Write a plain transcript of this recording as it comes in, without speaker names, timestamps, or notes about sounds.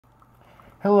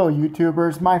Hello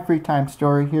YouTubers, my free time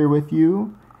story here with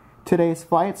you. Today's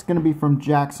flight is going to be from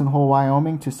Jackson Hole,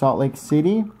 Wyoming to Salt Lake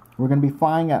City. We're going to be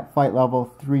flying at flight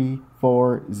level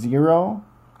 340.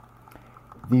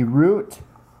 The route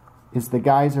is the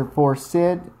Geyser 4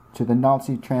 Sid to the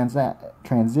Nulce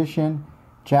transition,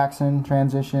 Jackson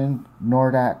transition,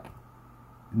 Nord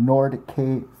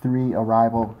K3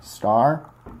 arrival Star.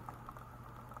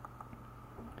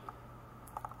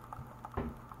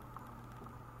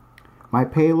 My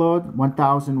payload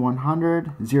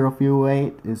 1,100, zero fuel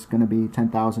weight is going to be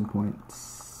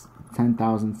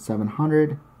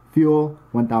 10,700. Fuel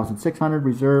 1,600,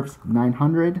 reserves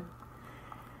 900.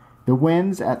 The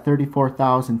winds at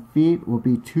 34,000 feet will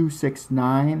be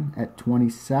 269 at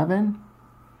 27.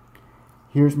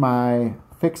 Here's my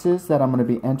fixes that I'm going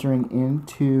to be entering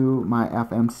into my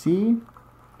FMC.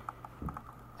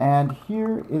 And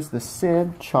here is the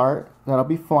SID chart that I'll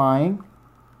be flying.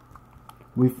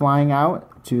 We're flying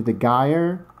out to the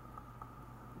Geyser,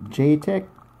 JTIC,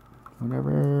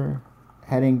 whatever,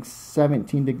 heading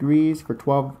 17 degrees for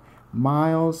 12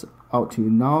 miles out to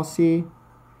Nulce,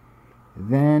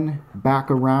 then back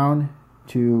around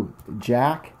to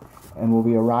Jack, and we'll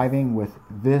be arriving with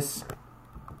this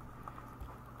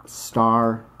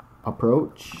Star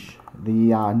approach,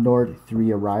 the Nord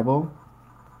 3 arrival.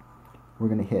 We're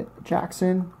going to hit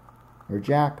Jackson, or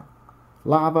Jack,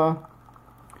 Lava,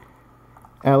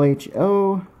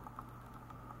 LHO,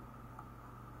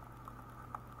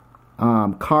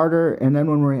 Carter, and then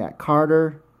when we're at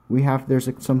Carter, there's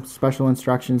some special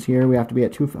instructions here. We have to be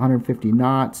at 250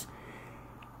 knots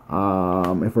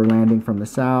if we're landing from the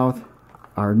south.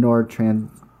 Our Nord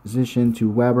transition to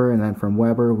Weber, and then from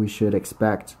Weber we should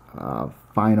expect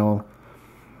final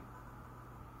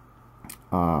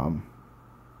what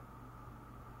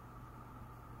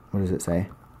does it say?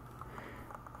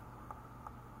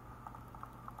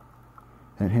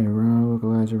 And hit a row,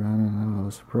 localize around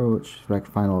and approach, select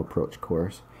final approach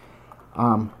course.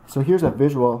 So here's a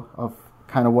visual of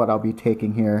kind of what I'll be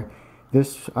taking here.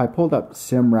 I pulled up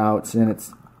sim routes and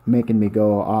it's making me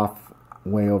go off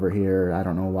way over here. I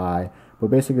don't know why, but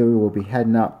basically we will be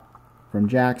heading up from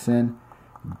Jackson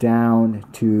down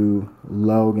to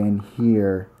Logan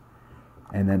here,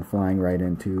 and then flying right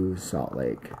into Salt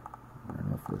Lake. I don't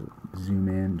know if we'll zoom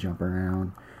in, jump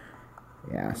around.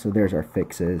 Yeah, so there's our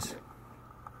fixes.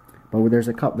 But there's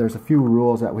a few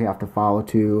rules that we have to follow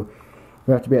too.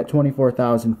 We have to be at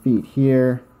 24,000 feet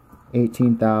here,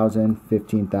 18,000,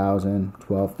 15,000,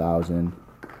 12,000,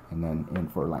 and then in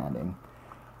for landing.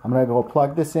 I'm going to go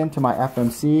plug this into my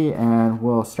FMC and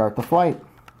we'll start the flight.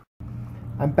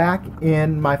 I'm back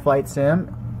in my flight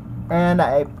sim and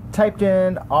I typed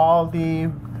in all the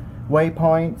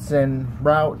waypoints and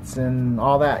routes and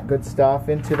all that good stuff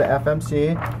into the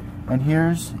FMC, and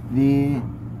here's the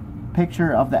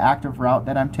picture of the active route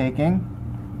that I'm taking.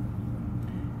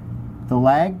 The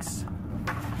legs,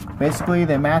 basically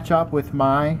they match up with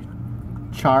my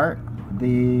chart,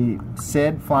 the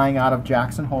SID flying out of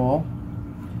Jackson Hole.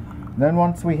 Then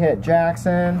once we hit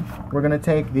Jackson, we're going to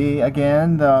take the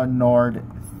Nord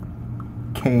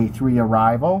K3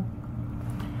 arrival.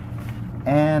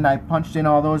 And I punched in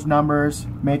all those numbers,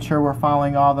 made sure we're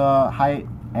following all the height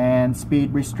and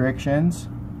speed restrictions.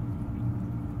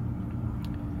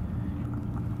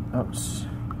 Oops,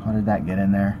 how did that get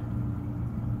in there?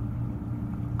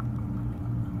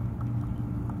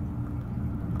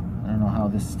 I don't know how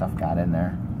this stuff got in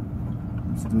there.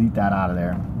 Let's delete that out of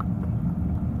there.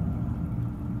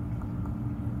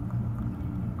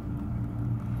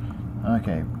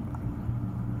 Okay.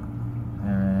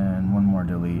 And one more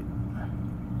delete.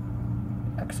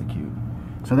 Execute.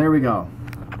 So there we go.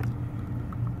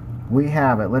 We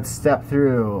have it. Let's step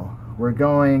through. We're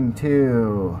going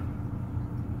to...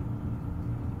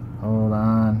 Hold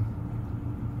on.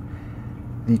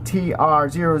 The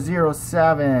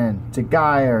TR007 to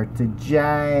Geyser to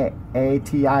JATIK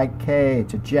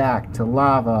to Jack to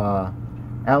Lava,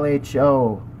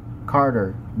 LHO,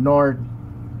 Carter, Nord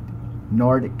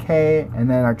K,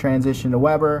 and then our transition to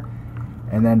Weber,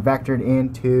 and then vectored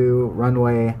into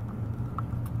runway,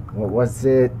 what was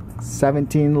it,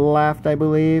 17 left, I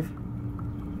believe,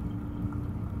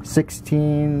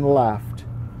 16 left.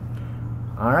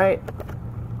 Alright,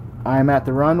 I'm at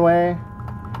the runway,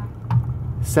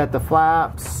 set the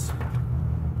flaps,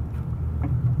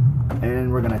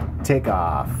 and we're gonna take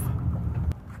off.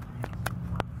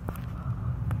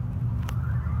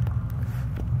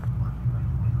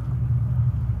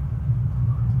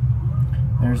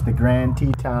 There's the Grand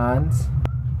Tetons.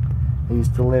 I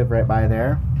used to live right by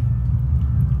there.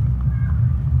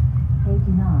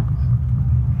 80 knots.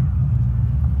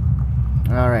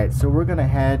 Alright, so we're gonna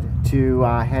head to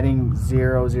heading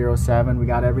 007. We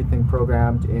got everything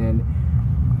programmed in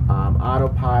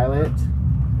autopilot.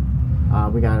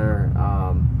 We got our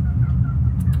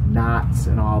knots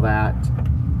and all that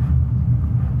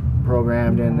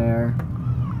programmed in there.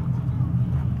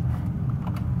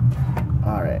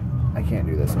 Alright, I can't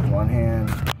do this with one hand.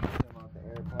 Turn off the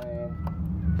airplane,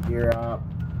 gear up,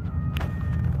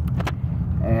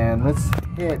 and let's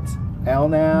hit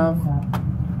LNAV.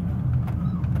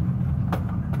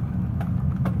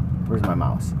 Where's my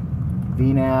mouse?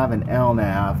 VNAV and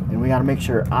LNAV, and we got to make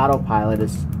sure autopilot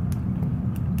is,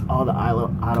 all the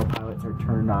autopilots are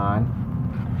turned on.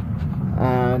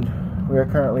 And we are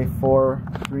currently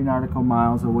 3 nautical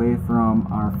miles away from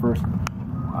our first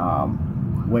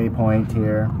waypoint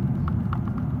here,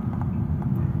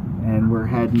 and we're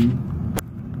heading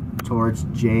towards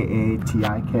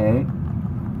JATIK.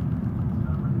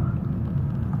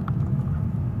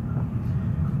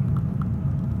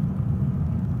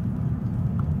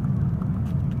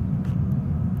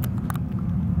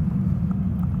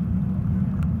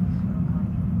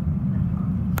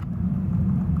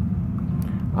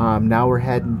 Now we're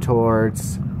heading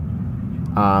towards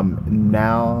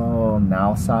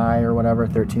Nalsai or whatever,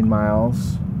 13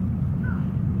 miles.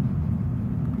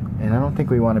 And I don't think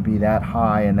we want to be that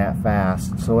high and that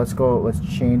fast. So let's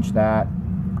change that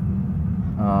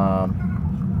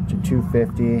to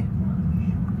 250.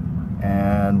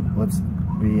 And let's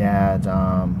be at,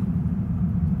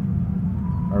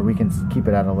 or we can keep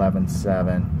it at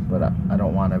 11.7, but I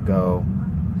don't want to go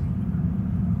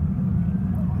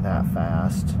that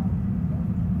fast.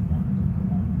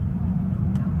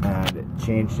 And it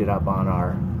changed it up on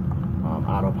our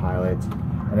autopilot,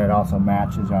 and it also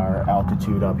matches our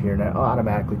altitude up here, and it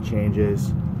automatically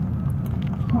changes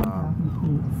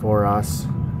for us.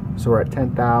 So we're at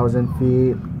 10,000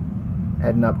 feet,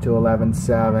 heading up to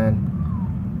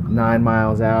 11.7, 9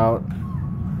 miles out.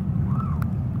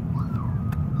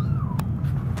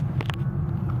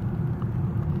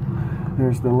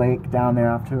 There's the lake down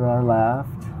there off to our left.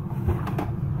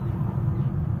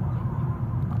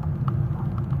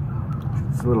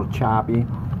 It's a little choppy,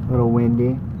 a little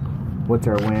windy. What's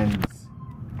our winds?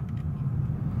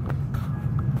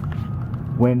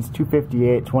 Winds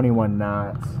 258, 21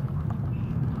 knots.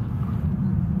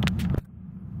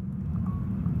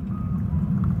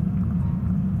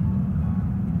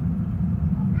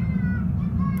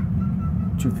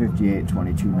 .258,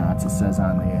 22 knots, it says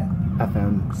on the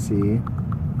FMC.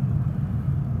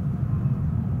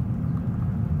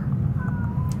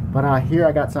 But here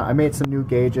I made some new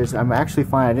gauges. I'm actually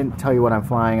flying, I didn't tell you what I'm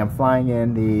flying. I'm flying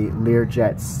in the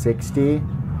Learjet 60.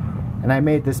 And I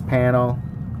made this panel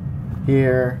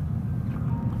here.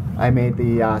 I made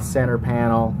the center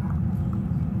panel.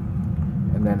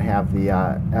 And then have the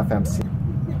FMC.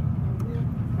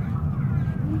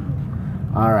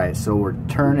 Alright, so we're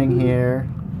turning here.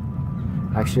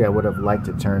 Actually, I would have liked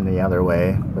to turn the other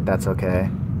way, but that's okay.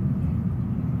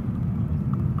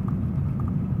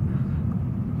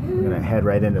 We're gonna head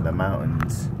right into the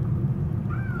mountains.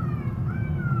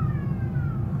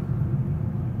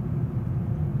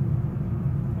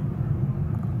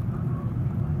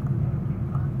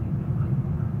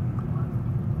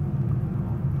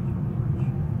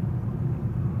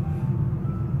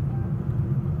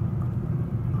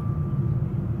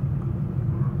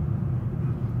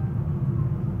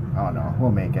 Oh no,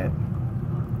 we'll make it.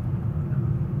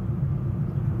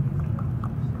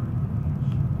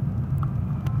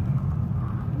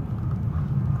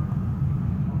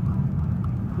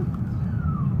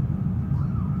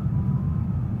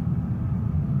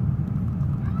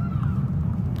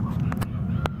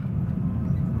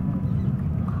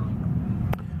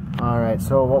 Alright,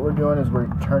 so what we're doing is we're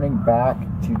turning back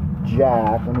to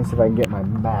Jack. Let me see if I can get my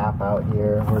map out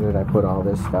here. Where did I put all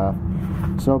this stuff?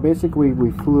 So basically we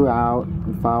flew out,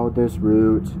 we followed this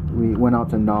route, we went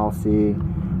out to Nalsai.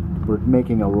 We're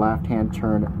making a left-hand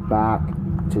turn back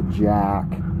to Jack.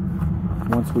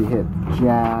 Once we hit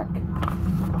Jack,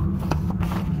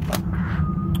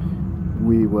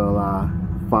 we will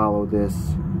follow this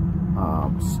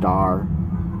star.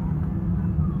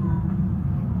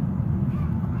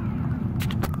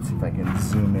 Let's see if I can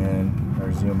zoom in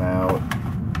or zoom out.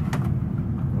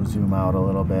 We'll zoom out a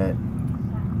little bit.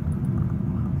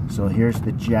 So here's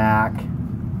the Jack.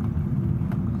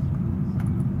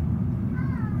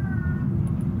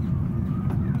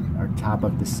 Our top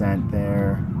of descent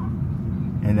there.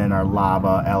 And then our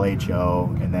lava,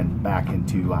 LHO, and then back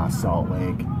into Salt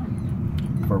Lake.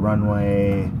 For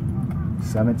runway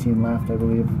 17 left, I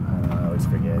believe. I always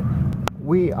forget.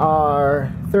 We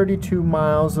are 32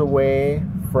 miles away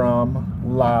from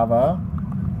lava.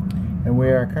 And we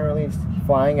are currently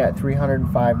flying at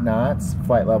 305 knots,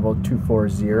 flight level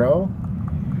 240.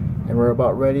 And we're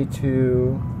about ready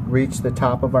to reach the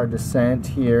top of our descent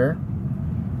here.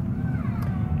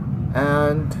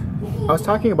 And I was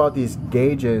talking about these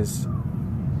gauges,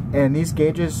 and these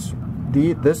gauges,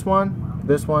 this one,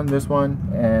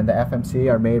 and the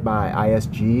FMC are made by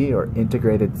ISG, or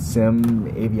Integrated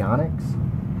SimAvionics,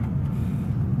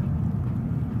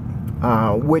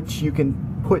 which you can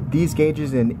put these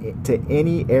gauges into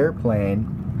any airplane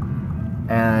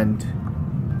and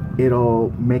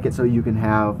it'll make it so you can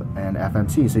have an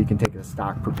FMC, so you can take a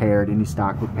stock prepared, any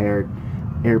stock prepared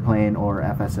airplane or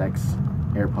FSX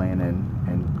airplane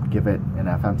and give it an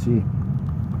FMC,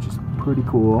 which is pretty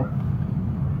cool.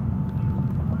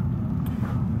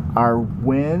 Our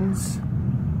winds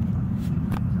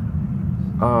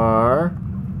are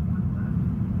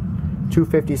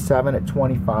 257 at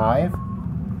 25.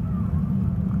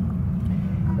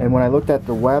 And when I looked at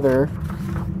the weather,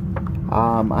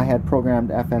 I had programmed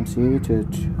FMC to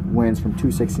winds from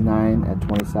 269 at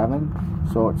 27,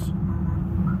 so it's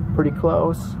pretty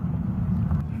close.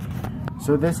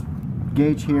 So this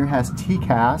gauge here has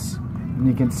TCAS, and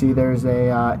you can see there's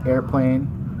a airplane,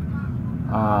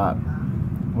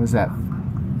 what is that,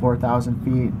 4,000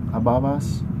 feet above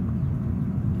us.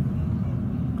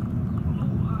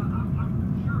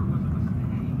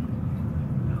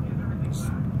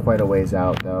 It's quite a ways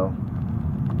out though.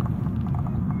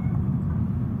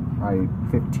 Probably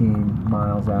 15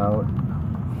 miles out.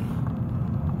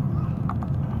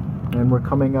 And we're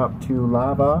coming up to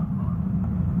lava,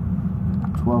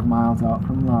 12 miles out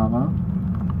from lava.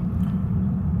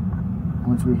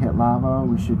 Once we hit lava,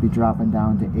 we should be dropping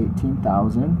down to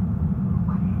 18,000.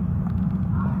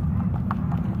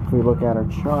 If we look at our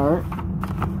chart,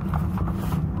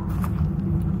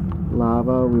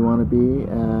 lava, we want to be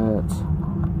at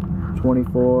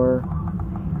 24.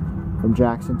 From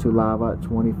Jackson to lava at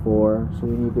 24, so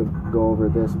we need to go over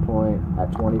this point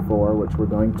at 24, which we're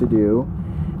going to do.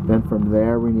 Then from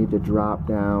there we need to drop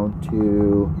down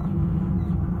to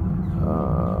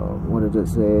what did it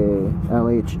say,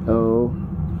 LHO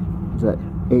is at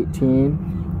 18,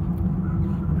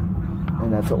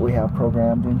 and that's what we have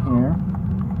programmed in here.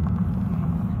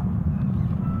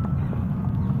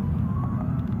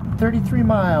 33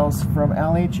 miles from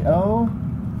LHO.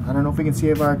 I don't know if we can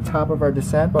see our top of our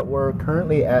descent, but we're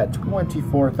currently at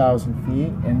 24,000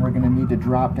 feet, and we're going to need to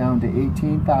drop down to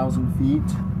 18,000 feet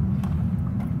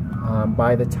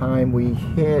by the time we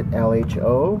hit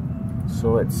LHO.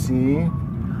 So let's see,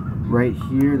 right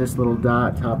here, this little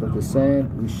dot, top of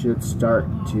descent, we should start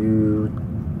to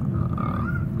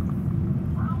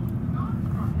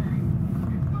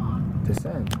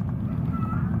descend.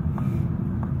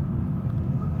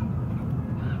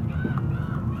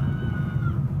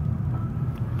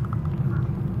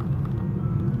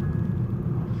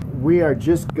 We are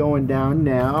just going down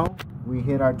now. We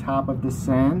hit our top of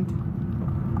descent,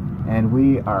 and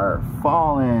we are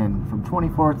falling from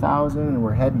 24,000, and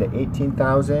we're heading to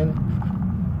 18,000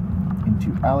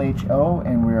 into LHO,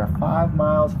 and we are 5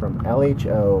 miles from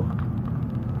LHO.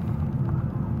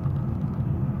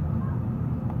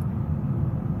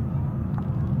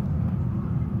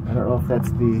 I don't know if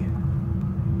that's the, you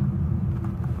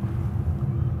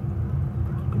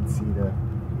can see the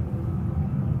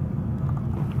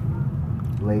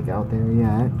lake out there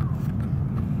yet.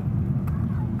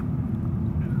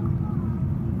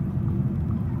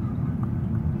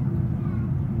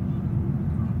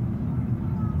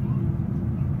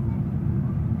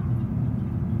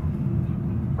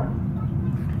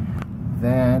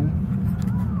 Then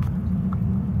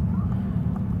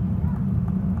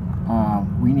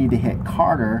we need to hit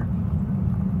Carter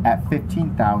at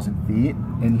 15,000 feet,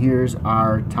 and here's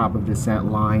our top of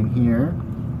descent line here.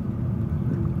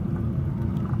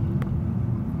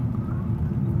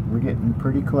 We're getting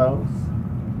pretty close.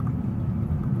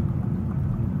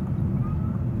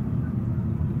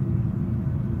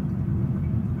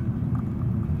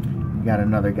 We got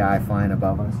another guy flying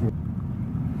above us here.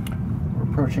 We're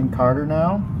approaching Carter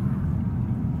now.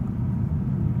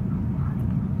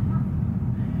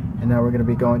 And now we're going to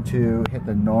be going to hit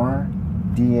the NOR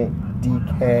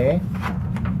DK.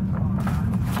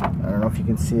 I don't know if you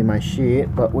can see my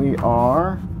sheet, but we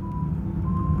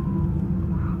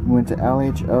went to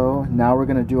LHO. Now we're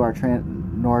going to do our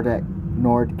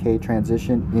NORDK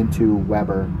transition into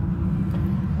Weber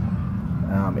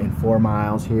in 4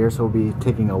 miles here. So we'll be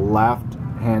taking a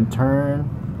left-hand turn.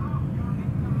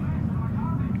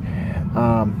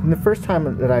 And the first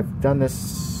time that I've done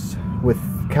this with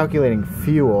calculating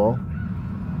fuel,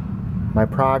 my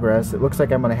progress, it looks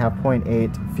like I'm going to have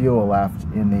 0.8 fuel left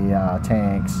in the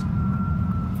tanks.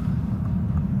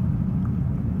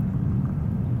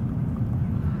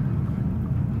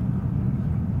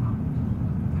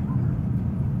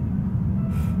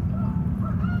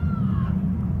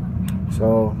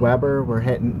 So Weber, we're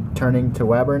turning to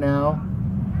Weber now.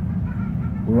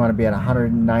 We want to be at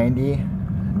 190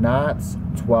 knots,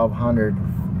 1200.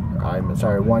 I'm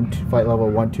sorry, flight level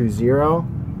 120.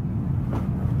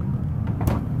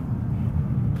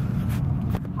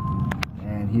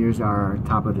 And here's our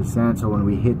top of descent. So when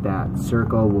we hit that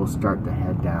circle, we'll start to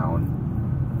head down.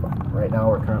 Right now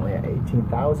we're currently at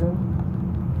 18,000.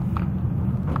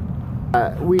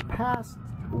 We passed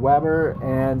Weber,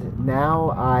 and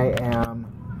now I am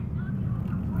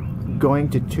going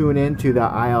to tune into the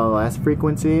ILS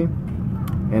frequency,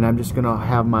 and I'm just gonna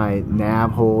have my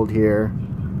nav hold here,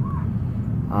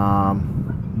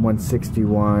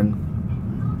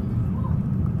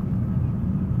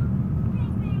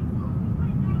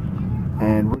 161,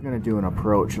 and we're gonna do an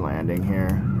approach landing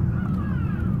here.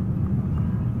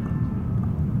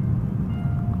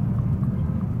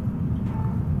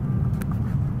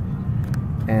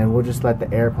 And we'll just let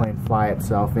the airplane fly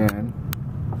itself in.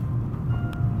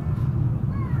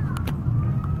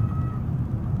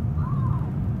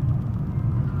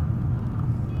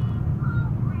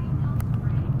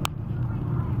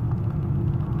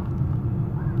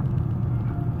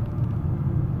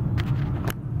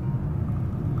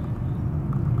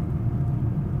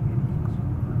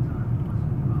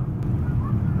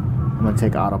 I'm gonna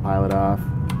take autopilot off.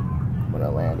 I'm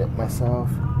gonna land it myself.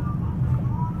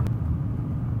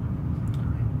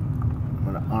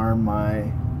 I'm gonna arm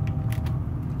my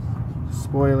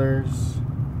spoilers,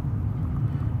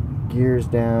 gears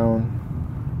down.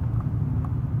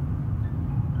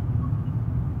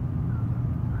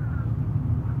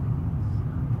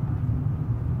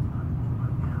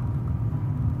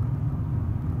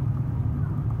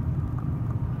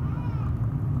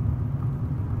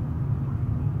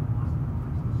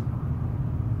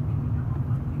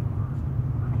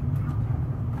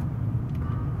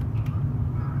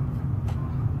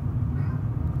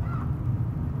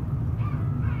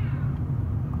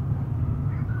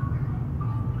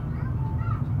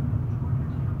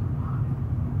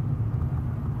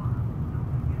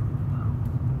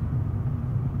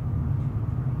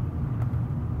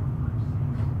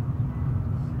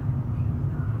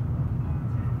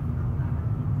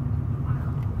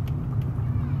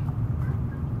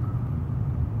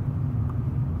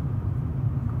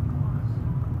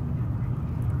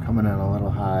 Coming in a little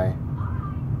high,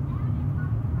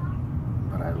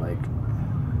 but I like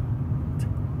to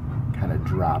kind of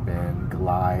drop in,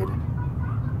 glide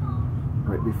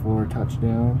right before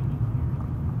touchdown.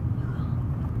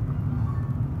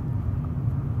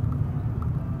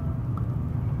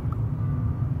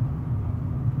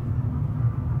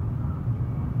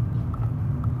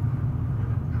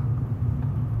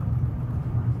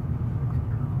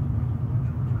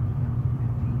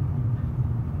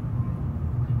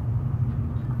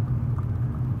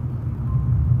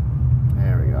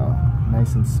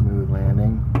 Nice and smooth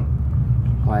landing.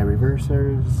 Apply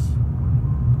reversers.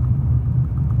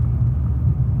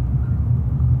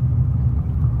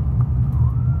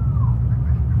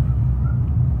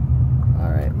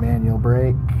 Alright, manual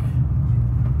brake.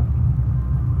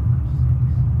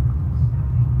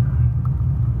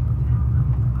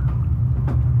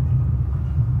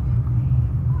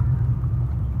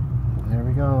 There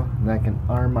we go. And I can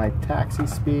arm my taxi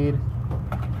speed,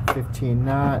 15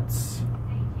 knots.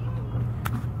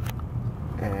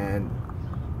 And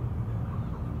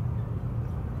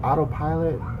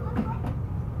autopilot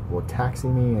will taxi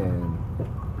me, and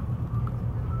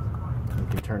you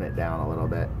can turn it down a little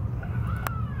bit.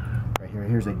 Right here,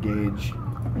 here's a gauge.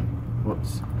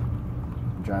 Whoops,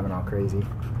 I'm driving all crazy.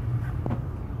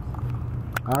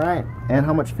 Alright, and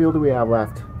how much fuel do we have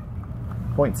left?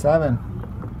 0.7.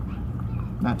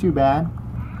 Not too bad.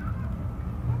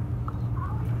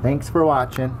 Thanks for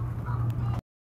watching.